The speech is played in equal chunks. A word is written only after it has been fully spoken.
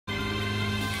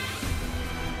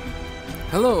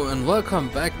Hello and welcome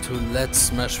back to Let's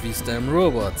Smash These Damn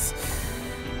Robots.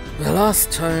 The last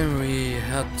time we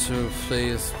had to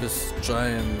face this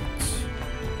giant,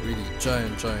 really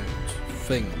giant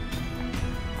thing.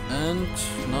 And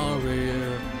now we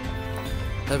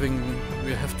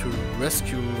have to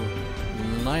rescue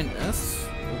 9S,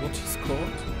 or what he's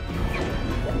called.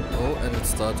 Oh, and it's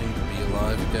starting to be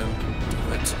alive again.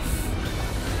 Right.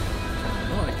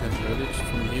 Oh, I can hear it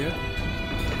from here,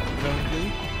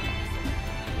 apparently.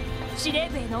 司令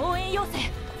部への応援要請。妨害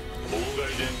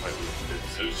電波によって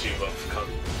通信は不可能。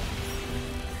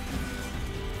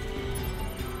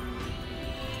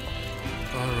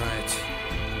Alright.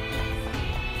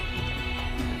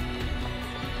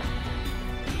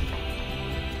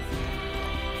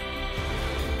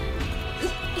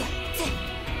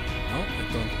 No, I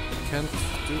can't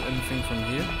do anything from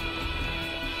here.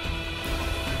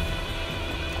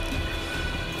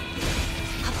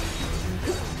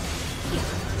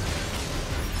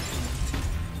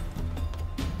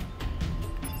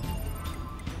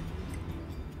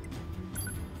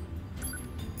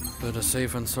 Better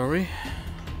safe than sorry.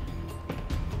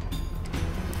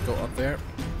 Go up there.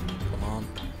 Come on.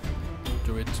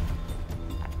 Do it.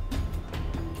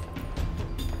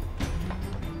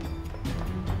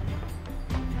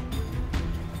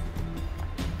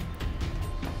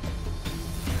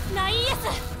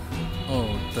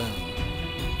 Oh, damn.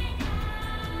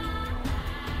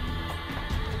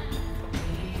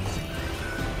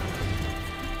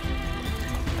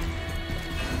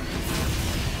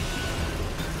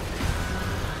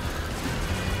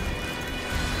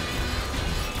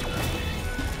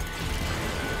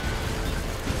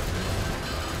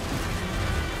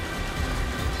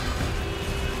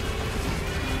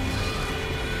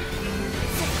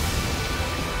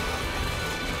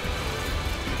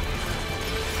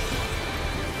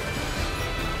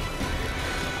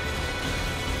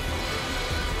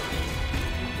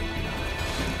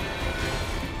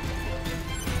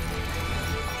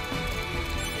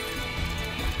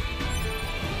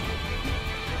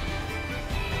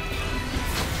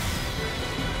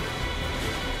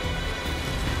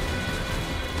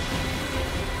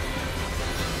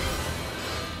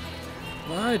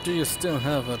 Why do you still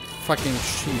have a fucking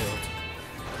shield?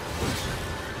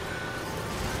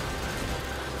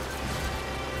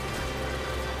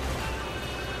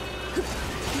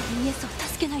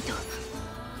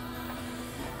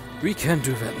 We can't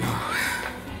do that now.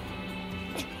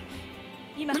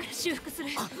 今から修復する。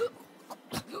もっ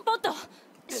と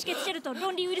止血シェルと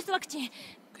論理ウイルスワクチン。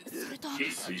それと。非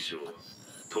推奨。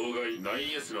当該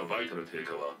 9S のバイタル低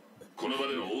下はこの場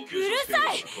での応急。うる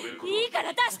さい。いいか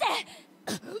ら出して。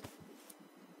ト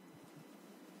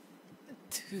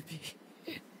ゥビ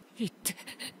ー、言って。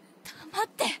黙っ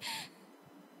て。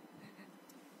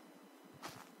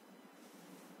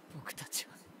僕たち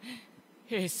は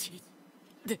兵士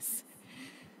です。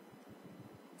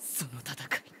その戦い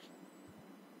に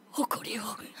誇りを。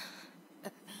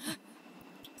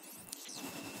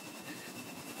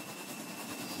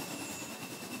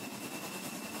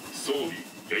装備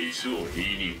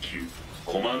HO229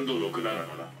 コマンド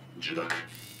677受諾。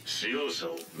使用者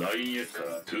を 9S か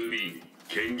ら 2B に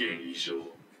権限移譲。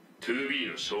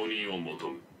 2B の承認を求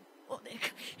む。お願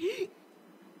い。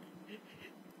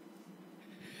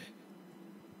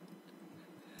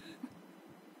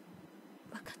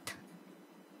分かった。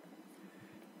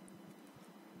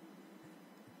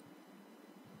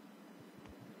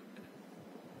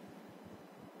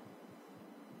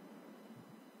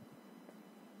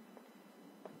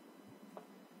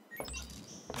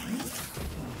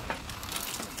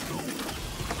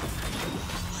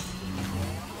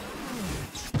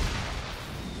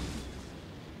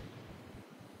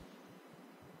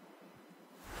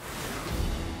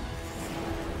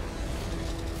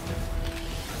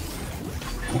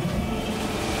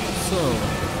So,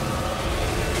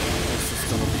 this is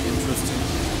gonna be interesting.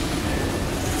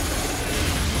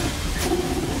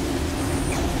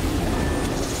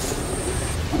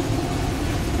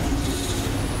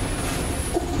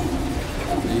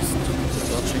 At least the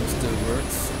dodging still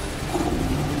works.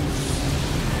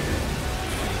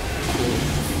 Cool.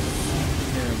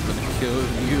 Yeah, I'm gonna kill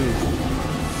you.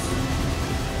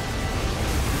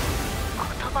 言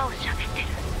葉を喋ってる。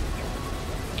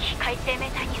機械生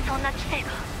命体にそんな知性が。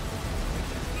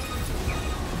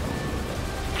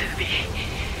2B、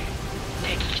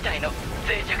敵機体の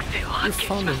脆弱性を発見し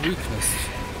ました。You found a weakness.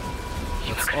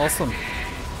 That's awesome.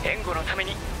 援護のため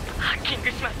にハッキング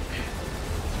します。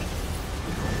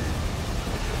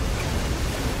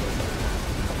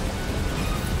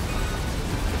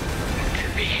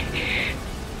2B、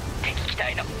敵機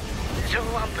体の上腕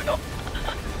部の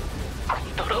コン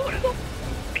トロールの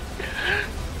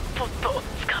ポットを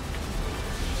使って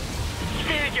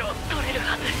制御を取れる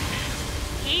はず。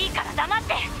いいから黙っ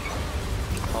て。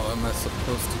 How am I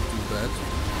supposed to do that?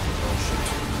 Oh shit.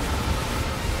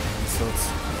 Insults.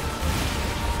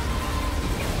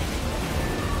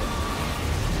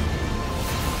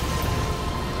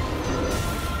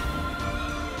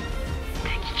 敵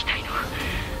機体の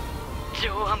上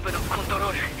腕部のコントロ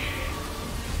ール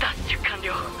奪取完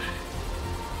了。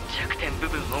弱点部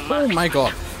分をマー Oh ク。 my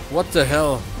god. What the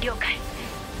hell? 了解。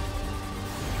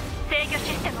制御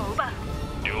システムを奪う。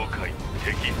了解。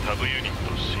敵サブユニッ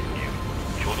ト侵入。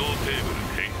挙動テーブル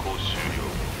変更終了。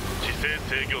姿勢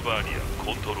制御バーニア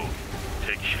コントロール。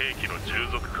敵兵器の従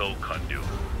属化を完了。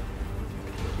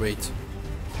 Wait.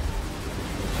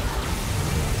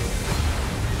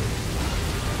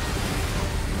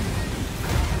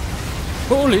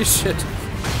 Holy shit!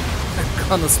 I'm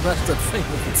gonna smash that thing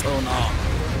with its own arm.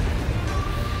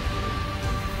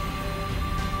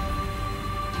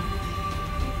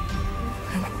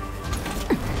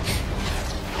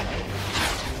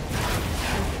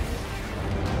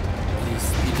 Please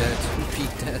be dead. Be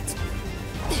dead.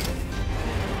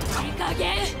 いい加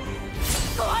減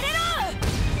壊れろ。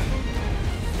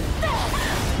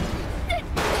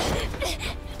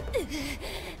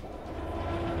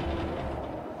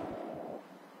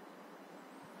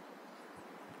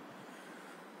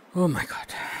 Oh my god.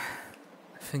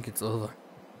 I think it's over.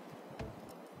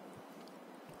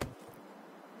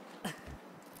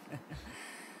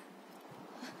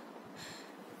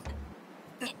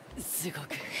 すごく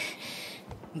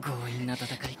強引な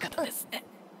戦い方ですね。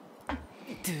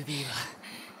2B は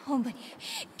本部に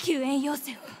救援要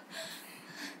請を。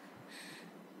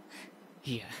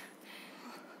いや、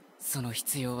その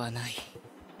必要はない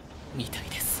みたい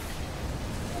です。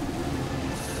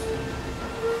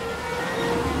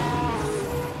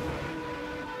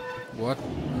 What?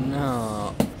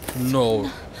 No. No.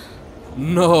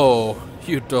 No.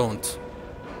 You don't.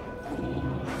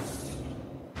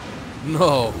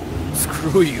 No.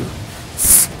 Screw you.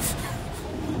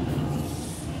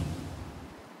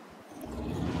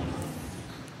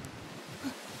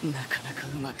 なかなか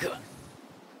うまくは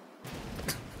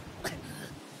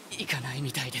いかない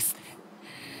みたいですね。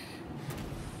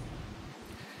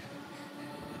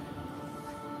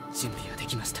準備はで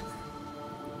きました。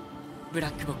ブラ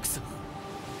ックボックスを。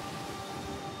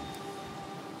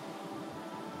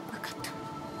分かった。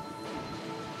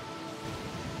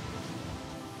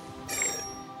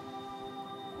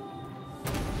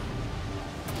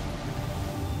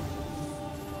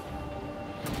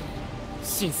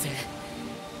申請。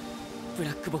ブ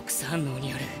ラックボックス反応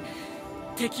による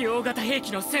敵大型兵器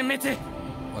の殲滅。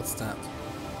 What's that?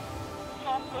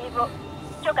 申請を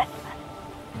許可します。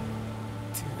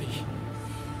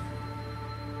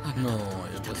 No,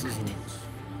 this isn't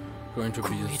going to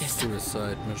be a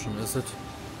suicide mission, is it?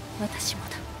 私も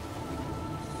だ。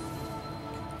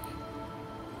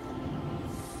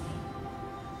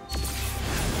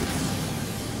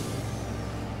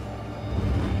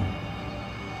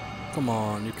 Come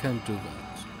on, you can't do that.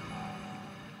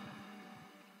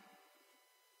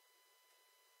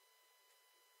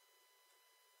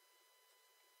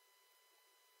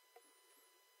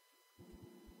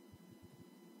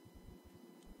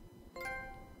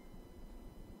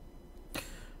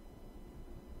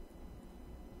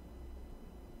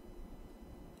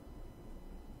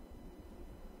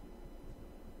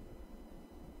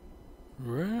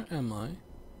 Where am I?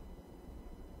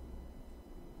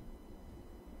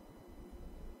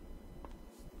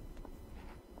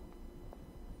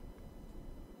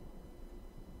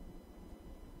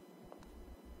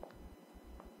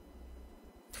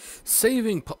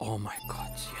 Saving oh my god,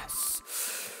 yes.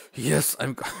 Yes,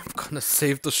 I'm gonna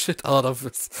save the shit out of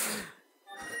it.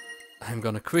 I'm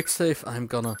gonna quick save, I'm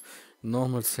gonna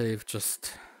normal save,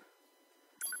 just...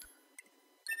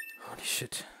 Holy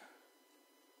shit.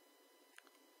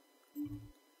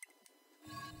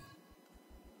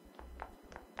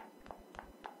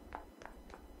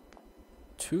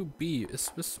 B,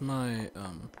 is this my,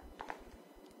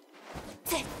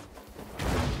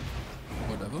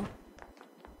 whatever?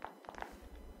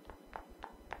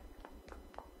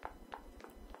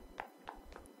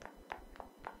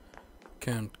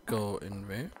 Can't go in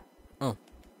there. Oh.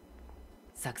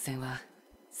 作戦は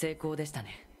成功でした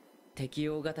ね。敵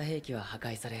大型兵器は破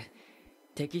壊され、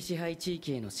敵支配地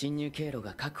域への侵入経路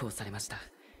が確保されました。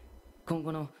今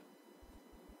後の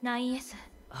 9S、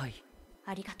 はい、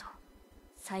ありがとう。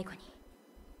最後に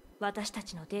私た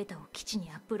ちのデータを基地に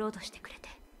アップロードしてくれて。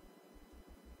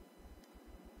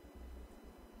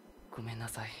ごめんな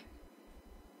さい。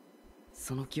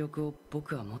その記憶を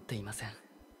僕は持っていません。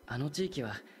あの地域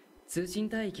は通信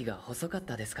帯域が細かっ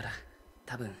たですから、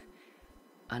多分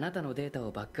あなたのデータを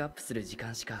バックアップする時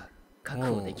間しか確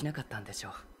保できなかったんでしょ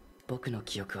う。僕の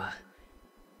記憶は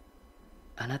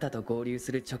あなたと合流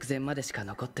する直前までしか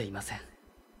残っていません。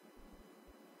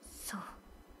そう。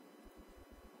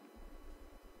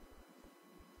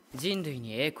人類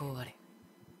に栄光あれ。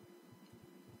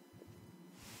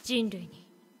人類に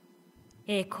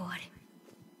栄光あれ。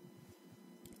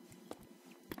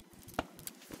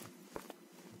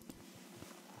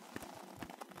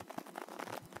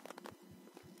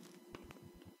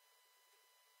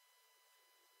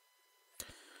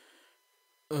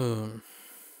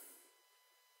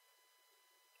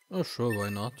Oh, sure, why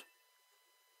not?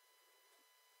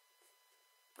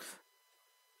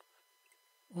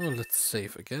 Well, let's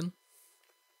save again.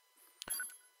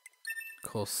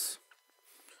 Cause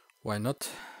why not?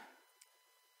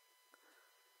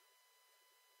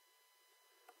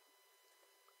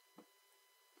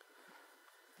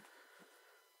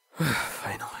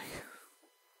 Finally.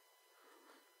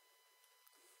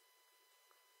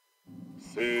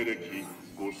 西暦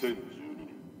5012年、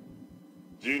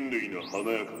人類の華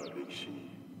やかな歴史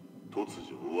に突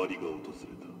如終わりが訪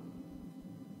れ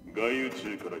た。外宇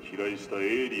宙から飛来した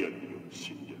エイリアンによる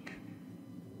侵略、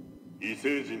異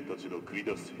星人たちの繰り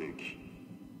出す兵器、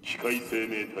機械生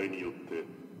命体によって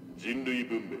人類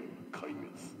文明が壊滅。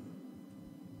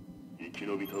生き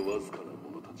延びたわずかな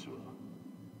者たちは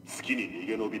月に逃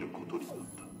げ延びることになっ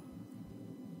た。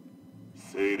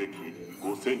西暦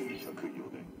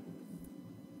5204年、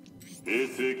衛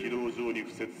星軌道上に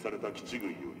敷設された基地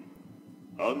群より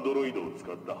アンドロイドを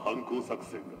使った反攻作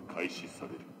戦が開始さ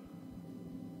れる。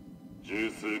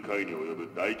十数回に及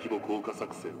ぶ大規模降下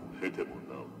作戦を経ても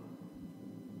なお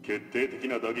決定的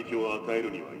な打撃を与え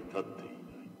るには至っていな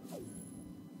い。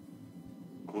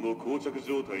この膠着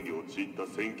状態に陥った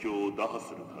戦況を打破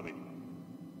するために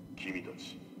君た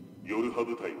ちヨルハ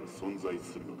部隊は存在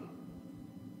するのだ。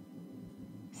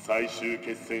最終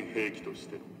決戦兵器とし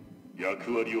ての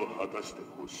役割を果たして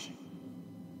ほしい。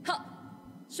はっ、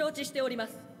承知しておりま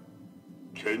す。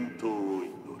健闘を祈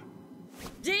る。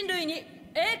人類に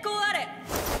栄光あれ。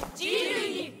人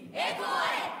類に栄光あ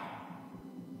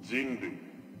れ。人類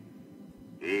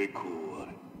栄光あ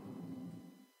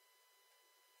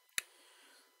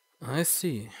れ。 I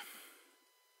see.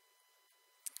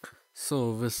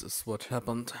 So this is what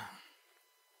happened.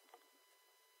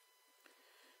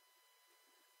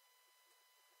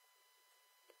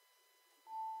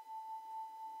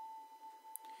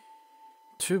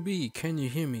 To be, can you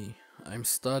hear me? I'm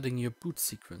starting your boot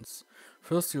sequence.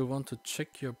 First you'll want to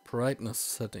check your brightness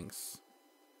settings.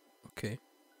 Okay.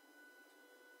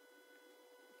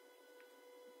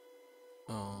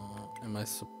 Am I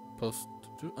supposed to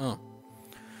do? Oh.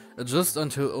 Adjust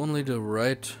until only the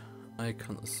right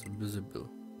icon is visible.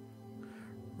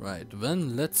 Right,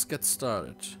 then let's get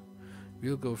started.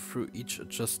 We'll go through each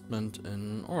adjustment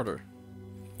in order.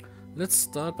 Let's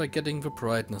start by getting the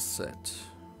brightness set.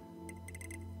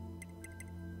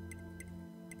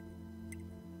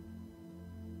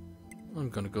 I'm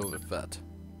gonna go with that.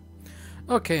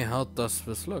 Okay, how does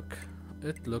this look?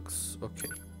 It looks okay.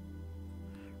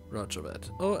 Roger that.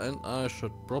 Oh, and I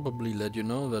should probably let you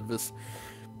know that this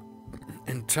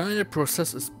entire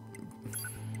process is...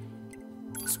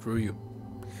 Screw you.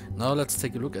 Now let's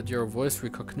take a look at your voice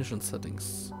recognition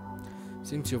settings.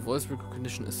 Seems your voice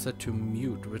recognition is set to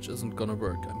mute, which isn't gonna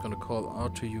work. I'm gonna call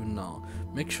out to you now.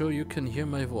 Make sure you can hear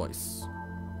my voice.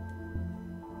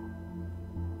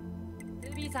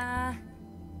 ルビーさん、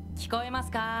聞こえま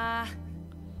すか？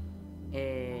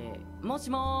もし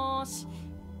もーし、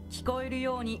聞こえる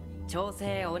ように調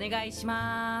整お願いし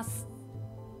ます。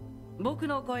僕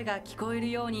の声が聞こえ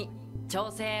るように調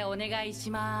整お願い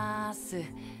します。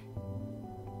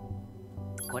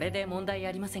これで問題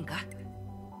ありませんか？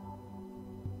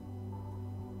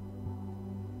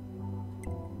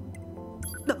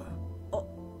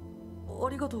あ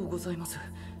りがとうございます。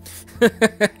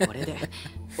これで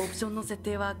オプションの設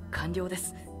定は完了で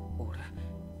す。俺、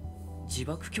自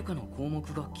爆許可の項目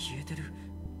が消えてる。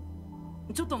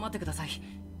ちょっと待ってください。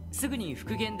すぐに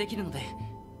復元できるので。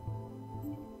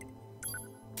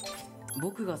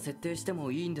僕が設定して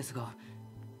もいいんですが、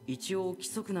一応規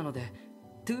則なので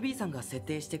 2B さんが設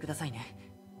定してくださいね。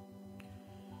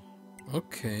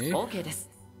 OK です。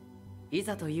い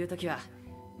ざという時は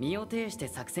身を挺して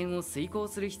作戦を遂行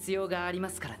する必要がありま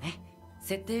すからね。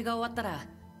設定が終わったら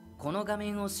この画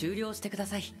面を終了してくだ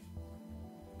さい。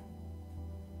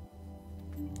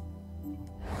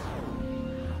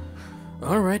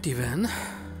Alrighty then.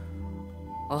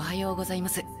 おはようございま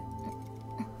す。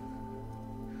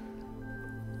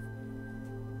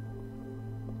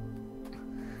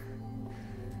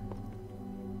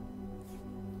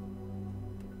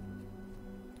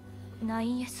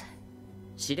9S。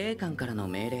司令官からの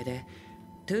命令で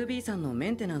 2B さんの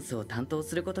メンテナンスを担当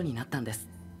することになったんです。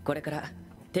これから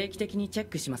定期的にチェッ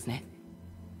クしますね。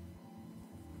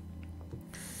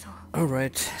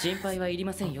Alright. 心配はいり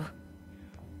ませんよ。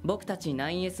僕たち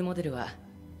 9S モデルは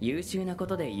優秀なこ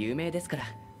とで有名ですから。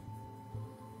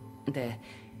で、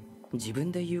自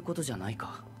分で言うことじゃない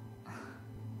か。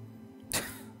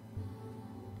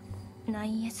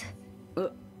9S。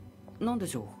なんで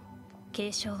しょう。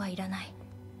継承はいらない。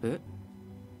え？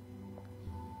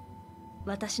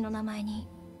私の名前に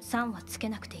3はつけ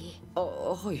なくていい。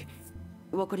はい、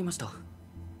わかりました。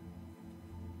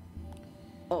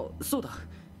そうだ。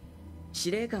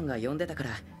司令官が呼んでたか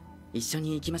ら一緒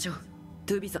に行きましょう。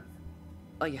2B さん。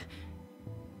いや、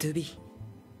2B。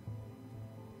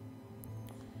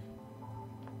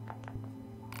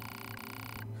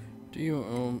Do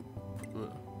you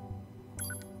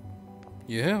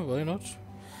Yeah, why not?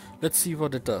 Let's see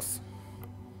what it does.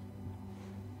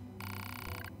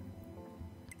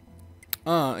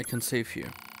 Ah, I can save here.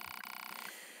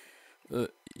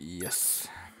 Yes.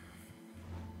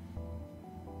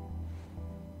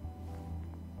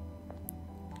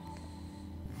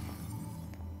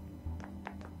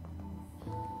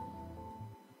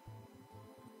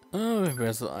 Oh,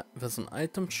 there's an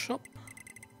item shop.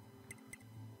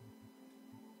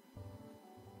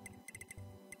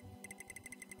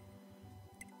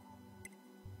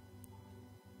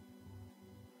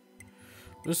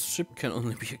 This ship can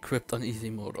only be equipped on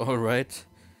easy mode, alright.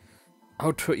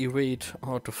 Auto evade,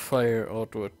 auto fire,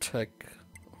 auto attack.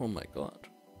 Oh my god.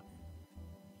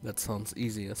 That sounds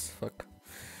easy as fuck.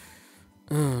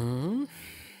 We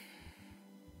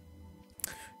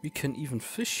can even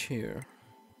fish here.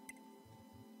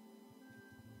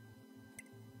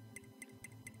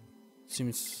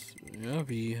 Seems, yeah,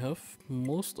 we have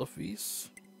most of these.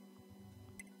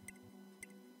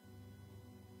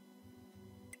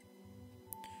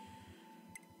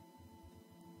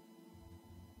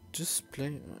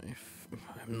 Display.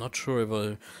 I'm not sure if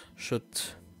I should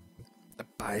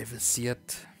buy this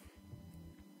yet.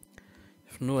 I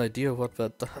have no idea what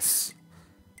that does.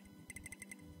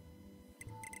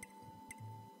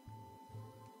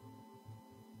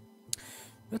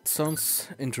 That sounds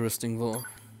interesting though.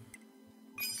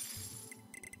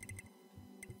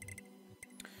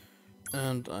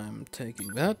 And I'm taking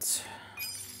that.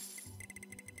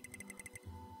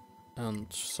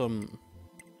 And some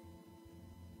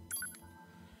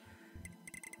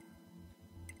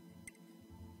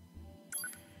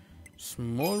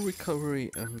small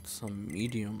recovery and some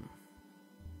medium.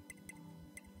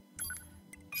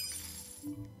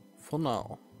 For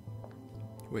now.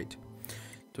 Wait.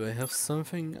 Do I have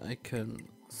something I can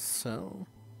sell?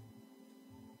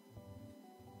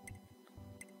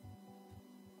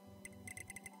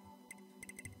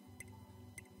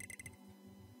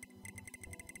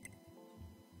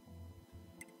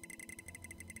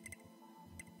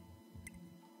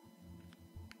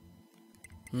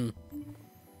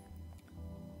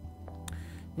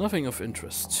 Nothing of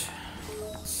interest,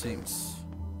 seems.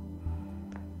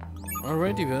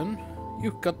 Alrighty then,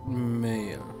 you got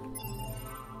mail.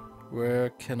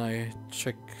 Where can I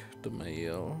check the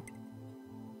mail?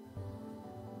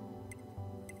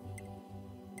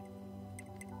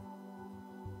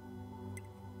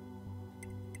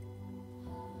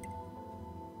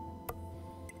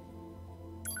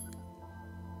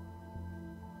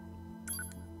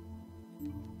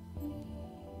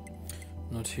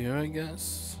 Not here, I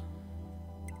guess.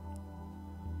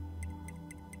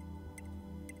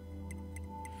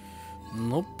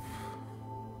 Nope.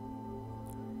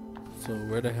 So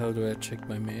where the hell do I check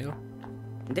my mail?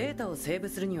 データをセーブ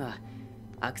するには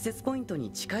アクセスポイント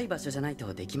に近い場所じゃない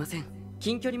とできません。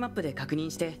近距離マップで確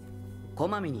認してこ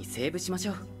まめにセーブしまし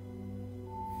ょう。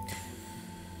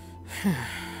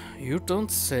You don't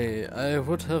say. I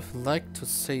would have liked to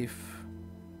save.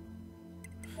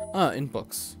 Ah,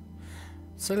 inbox.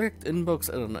 Select inbox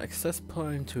at an access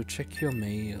point to check your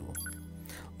mail.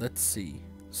 Let's see.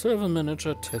 Server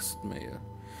manager test mail.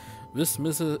 This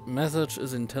message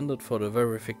is intended for the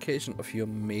verification of your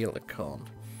mail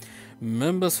account.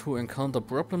 Members who encounter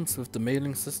problems with the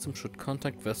mailing system should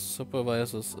contact their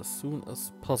supervisors as soon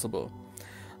as possible.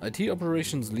 IT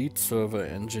operations lead server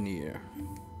engineer.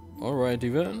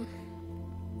 Alrighty then.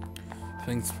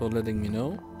 Thanks for letting me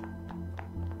know.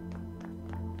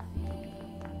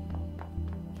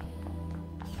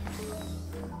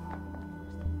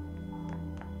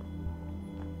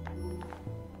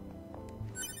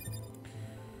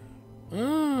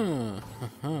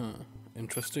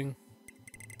 Interesting.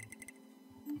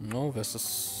 No, there's the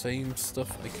same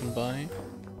stuff I can buy.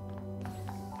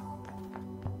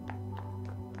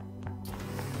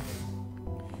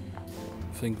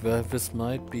 think that this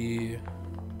might be...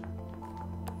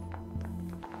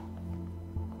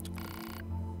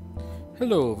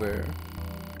 Hello there.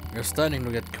 You're starting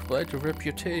to get quite a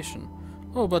reputation.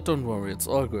 Oh, but don't worry, it's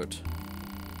all good.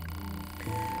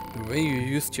 The way you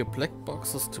used your black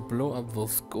boxes to blow up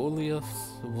those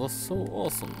Goliaths was so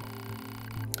awesome.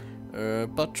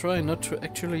 But try not to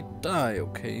actually die,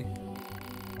 okay?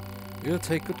 We'll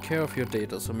take good care of your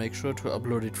data, so make sure to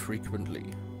upload it frequently.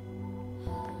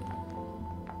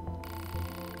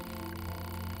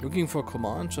 Looking for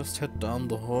command, just head down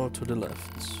the hall to the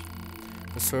left.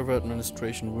 The server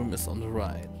administration room is on the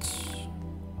right.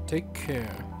 Take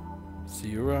care. See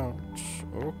you around.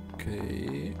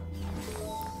 Okay.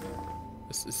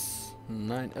 This is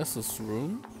 9S's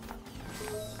room.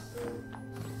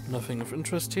 Nothing of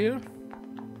interest here.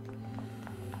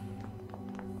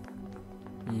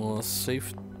 More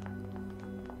save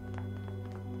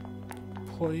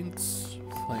points.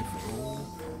 5-0.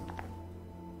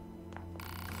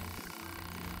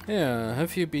 Yeah,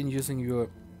 have you been using your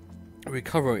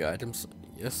recovery items?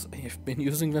 Yes, I have been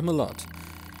using them a lot.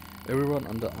 Everyone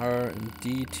on the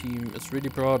R&D team is really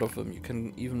proud of them. You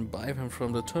can even buy them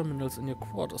from the terminals in your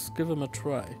quarters. Give them a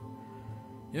try.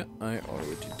 Yeah, I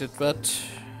already did that.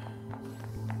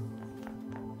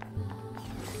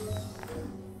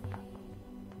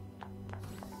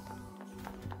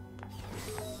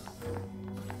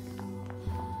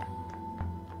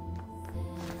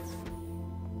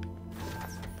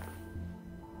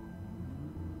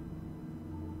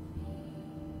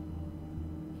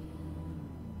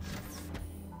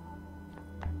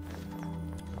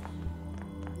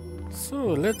 So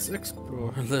let's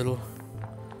explore a little.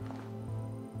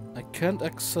 I can't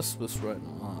access this right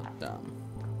now. Ah, damn.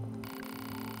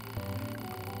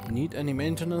 Need any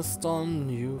maintenance done?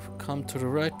 You've come to the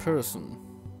right person.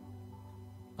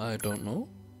 I don't know.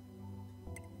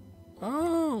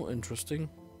 Oh, interesting.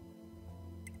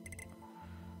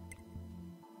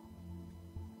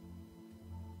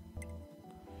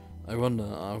 I wonder,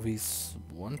 are these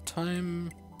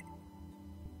one-time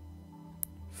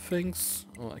things?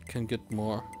 Oh, I can get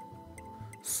more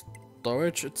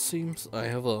storage, it seems. I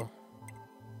have a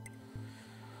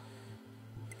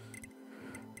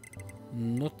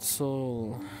not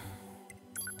so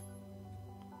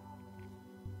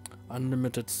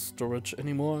unlimited storage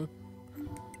anymore.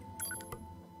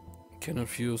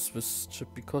 Cannot use this chip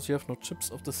because you have no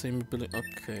chips of the same ability.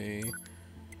 Okay.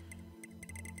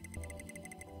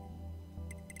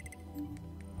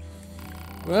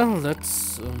 Well,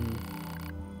 let's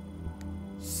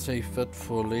save that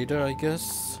for later, I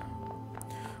guess,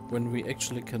 when we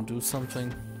actually can do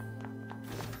something.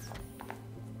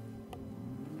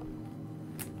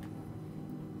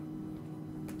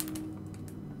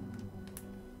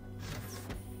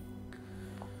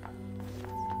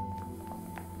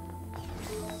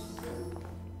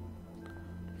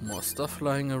 More stuff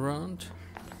lying around.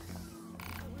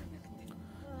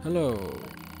 Hello.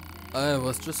 I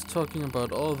was just talking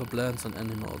about all the plants and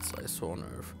animals I saw on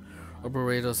Earth.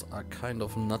 Operators are kind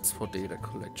of nuts for data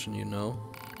collection, you know.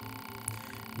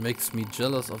 It makes me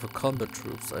jealous of the combat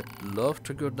troops. I'd love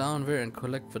to go down there and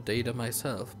collect the data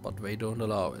myself, but they don't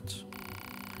allow it.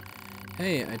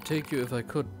 Hey, I'd take you if I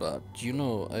could, but you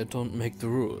know, I don't make the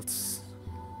rules.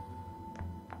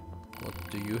 What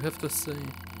do you have to say?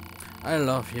 I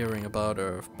love hearing about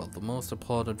Earth, but the most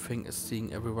important thing is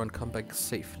seeing everyone come back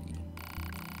safely.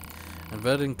 And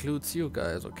that includes you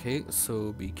guys, okay?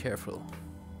 So be careful.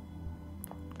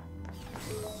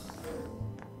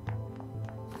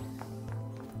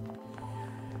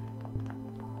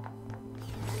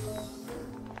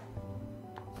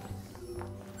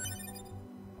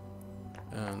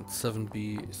 And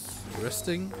 7B is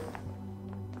resting.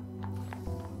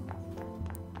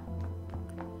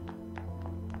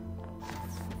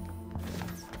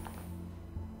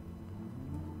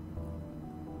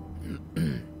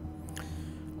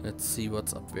 Let's see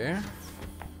what's up there.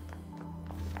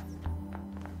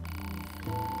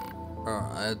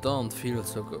 Oh, I don't feel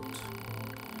so good.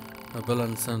 Her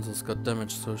balance sensors got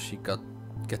damaged, so she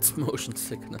gets motion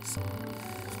sickness.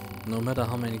 No matter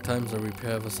how many times I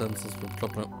repair the sensors, the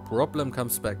problem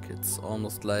comes back. It's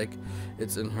almost like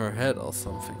it's in her head or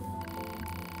something.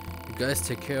 You guys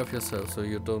take care of yourself so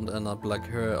you don't end up like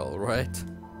her, alright?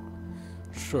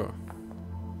 Sure.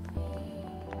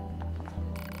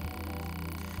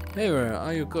 Hey there,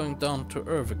 are you going down to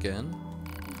Earth again?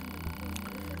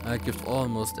 I'd give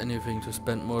almost anything to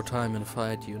spend more time in a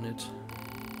fight unit.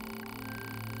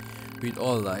 We'd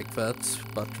all like that,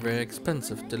 but they're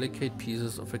expensive, delicate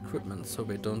pieces of equipment, so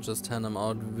they don't just hand them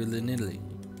out willy-nilly.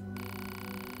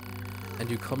 And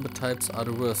your combat types are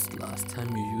the worst. Last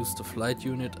time you used the flight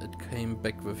unit, it came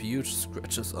back with huge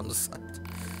scratches on the side.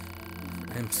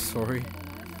 I'm sorry.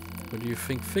 What do you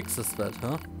think fixes that,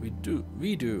 huh? We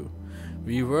do.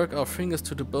 We work our fingers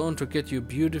to the bone to get you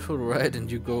beautiful right,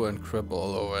 and you go and crap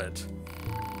all over it.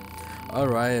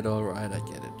 Alright, I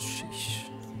get it. Sheesh.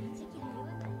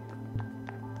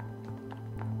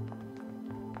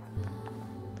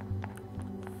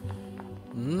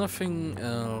 Nothing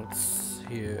else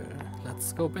here.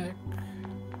 Let's go back.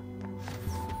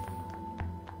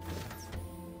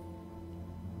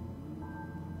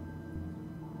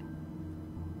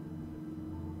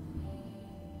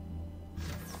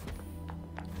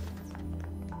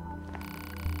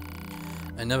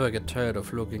 I never get tired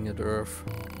of looking at Earth.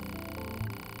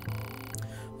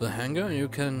 The hangar, you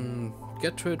can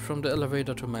get to it from the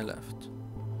elevator to my left.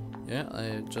 Yeah,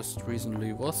 I just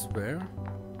recently was there.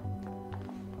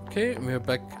 Okay, we're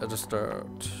back at the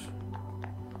start.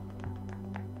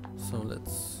 So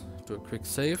let's do a quick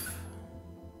save.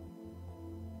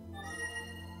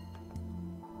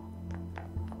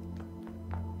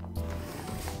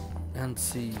 And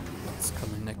see what's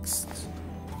coming next.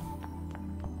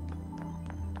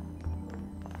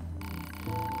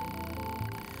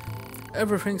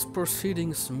 Everything's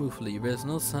proceeding smoothly. There's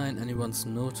no sign anyone's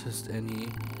noticed any...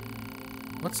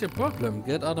 What's your problem?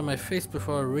 Get out of my face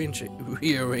before I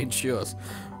rearrange yours.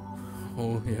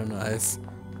 Oh, you're nice.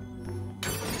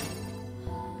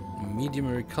 Medium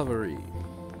recovery.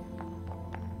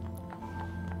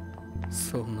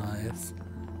 So nice.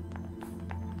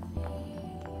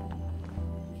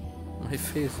 My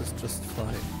face is just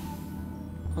fine.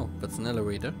 Oh, that's an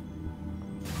elevator.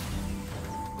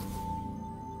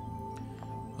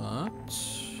 But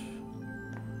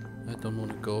I don't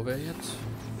want to go there yet.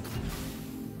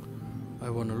 I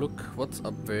want to look what's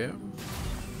up there.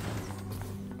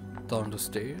 Down the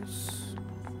stairs.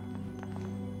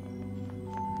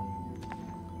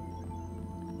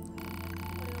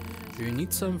 Do you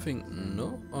need something?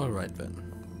 No? Alright then.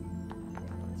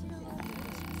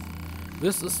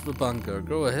 This is the bunker.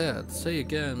 Go ahead. Say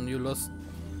again. You lost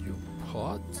your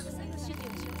pod?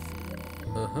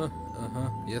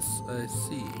 Yes, I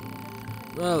see.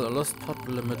 Well, a lost pod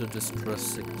will emit a distress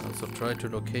signal, so try to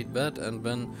locate that and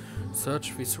then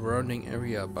search the surrounding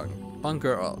area.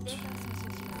 Bunker out.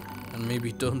 And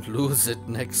maybe don't lose it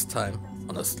next time,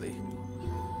 honestly.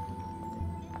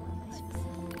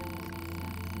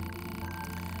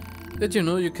 Did you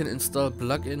know you can install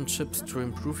plug-in chips to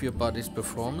improve your body's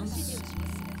performance?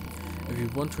 If you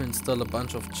want to install a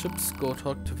bunch of chips, go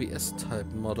talk to the S-Type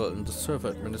model in the server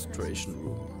administration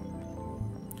room.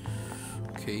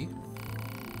 Okay.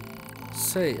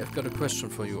 Say, I've got a question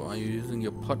for you. Are you using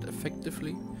your pod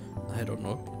effectively? I don't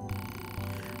know.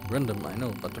 Random, I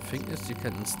know, but the thing is you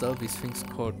can install these things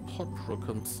called pod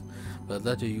programs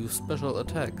that you use special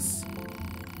attacks.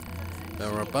 There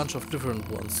are a bunch of different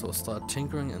ones, so start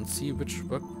tinkering and see which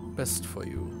work best for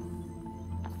you.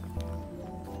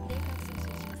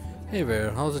 Hey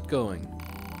there, how's it going?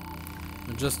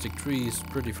 Majestic trees,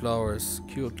 pretty flowers,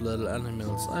 cute little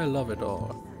animals, I love it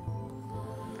all.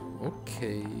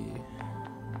 Okay.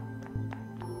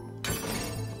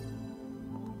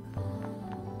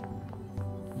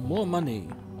 More money.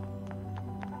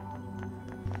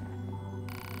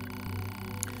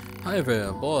 Hi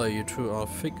there, boy, you two are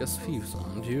thick as thieves,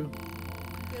 aren't you?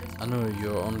 I know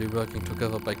you're only working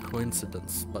together by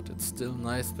coincidence, but it's still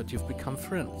nice that you've become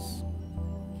friends.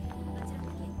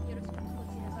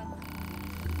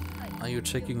 Are you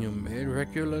checking your mail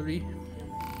regularly?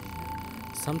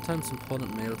 Sometimes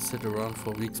important mails sit around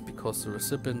for weeks because the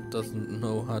recipient doesn't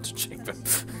know how to check them.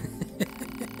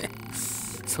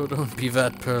 So don't be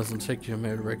that person, check your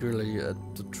mail regularly at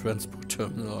the transport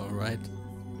terminal, alright?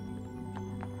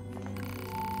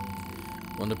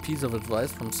 Want a piece of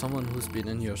advice from someone who's been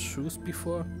in your shoes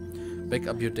before? Back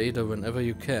up your data whenever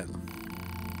you can.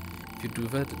 If you do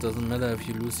that, it doesn't matter if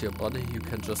you lose your body, you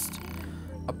can just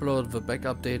upload the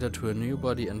backup data to a new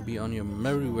body and be on your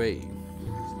merry way.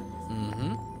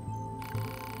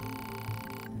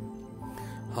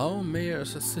 How may I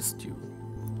assist you?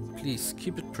 Please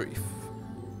keep it brief.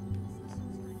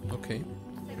 Okay.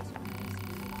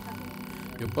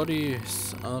 Your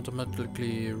bodies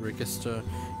automatically register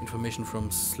information from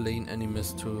slain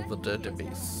enemies to the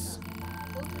database.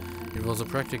 It was a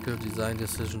practical design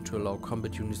decision to allow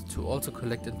combat units to also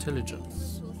collect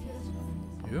intelligence.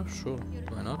 Yeah, sure,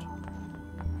 why not?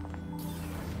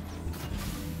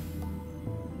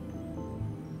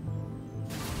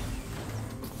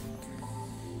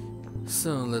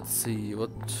 So let's see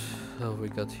what have we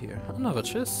got here. Another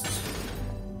chest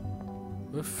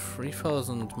with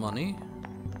 3,000 money.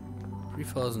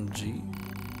 3000 G.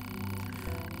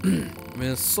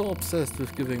 We're so obsessed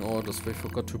with giving orders, we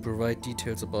forgot to provide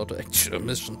details about the actual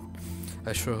mission.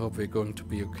 I sure hope we're going to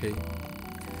be okay.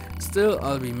 Still,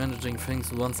 I'll be managing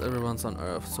things once everyone's on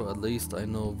Earth, so at least I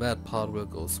know that part will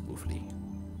go smoothly.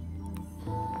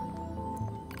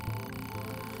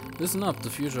 Listen up, the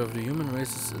future of the human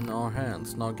race is in our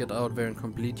hands. Now get out there and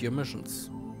complete your missions.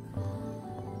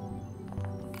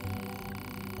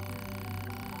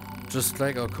 Just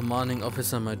like our commanding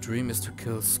officer, my dream is to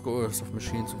kill scores of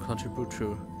machines and contribute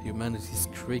to humanity's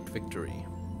great victory.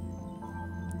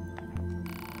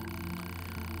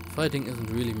 Fighting isn't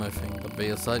really my thing, but they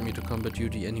assigned me to combat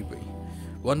duty anyway.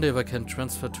 One day I can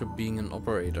transfer to being an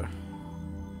operator.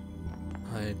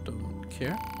 I don't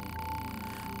care.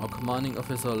 Our commanding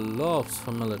officer loves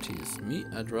formalities. Me,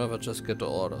 I'd rather just get the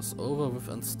orders over with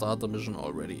and start the mission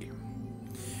already.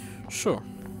 Sure.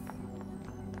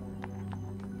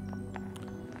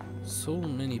 So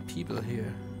many people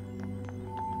here.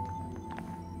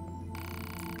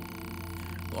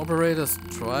 The operators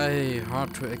try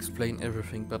hard to explain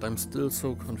everything, but I'm still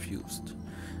so confused.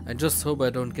 I just hope I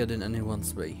don't get in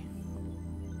anyone's way.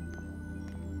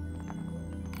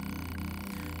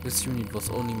 This unit was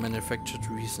only manufactured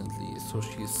recently, so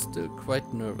she's still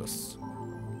quite nervous.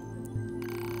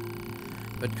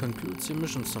 That concludes your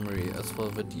mission summary. As for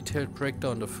the detailed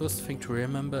breakdown, the first thing to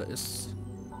remember is...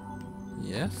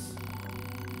 Yes?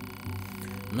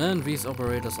 Man, these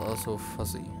operators are so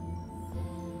fuzzy.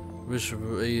 Wish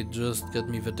they just get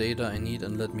me the data I need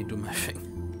and let me do my thing.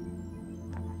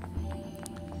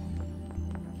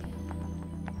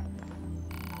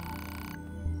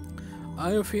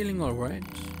 Are you feeling alright?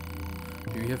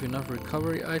 Do you have enough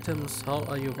recovery items? How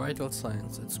are your vital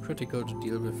signs? It's critical to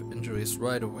deal with injuries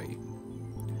right away.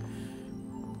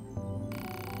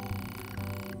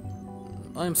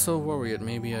 I'm so worried,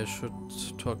 maybe I should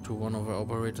talk to one of our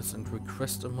operators and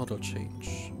request a model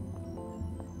change.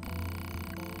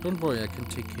 Don't worry, I can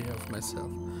take care of myself.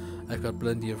 I've got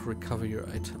plenty of recovery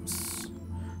items.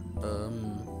 Yeah.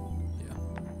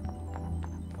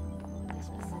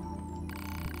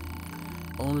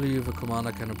 Only the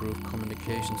commander can approve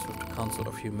communications with the Council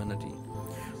of Humanity.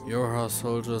 Your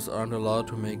soldiers aren't allowed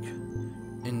to make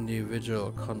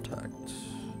individual contact.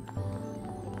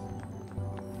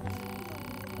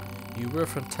 You were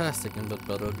fantastic in that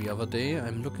battle the other day.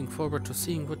 I'm looking forward to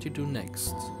seeing what you do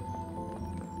next.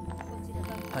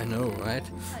 I know, right?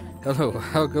 Hello,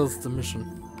 how goes the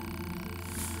mission?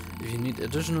 If you need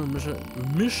additional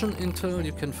mission intel,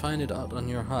 you can find it out on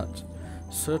your HUD.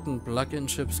 Certain plug-in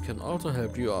chips can also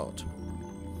help you out.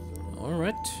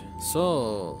 Alright,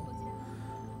 so...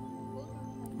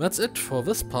 that's it for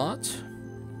this part.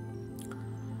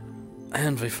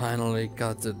 And we finally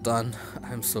got it done.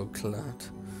 I'm so glad.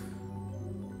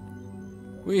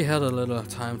 We had a little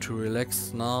time to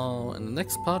relax. Now in the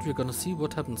next part we're gonna see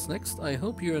what happens next. I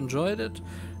hope you enjoyed it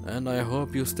and I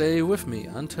hope you stay with me.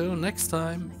 Until next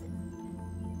time.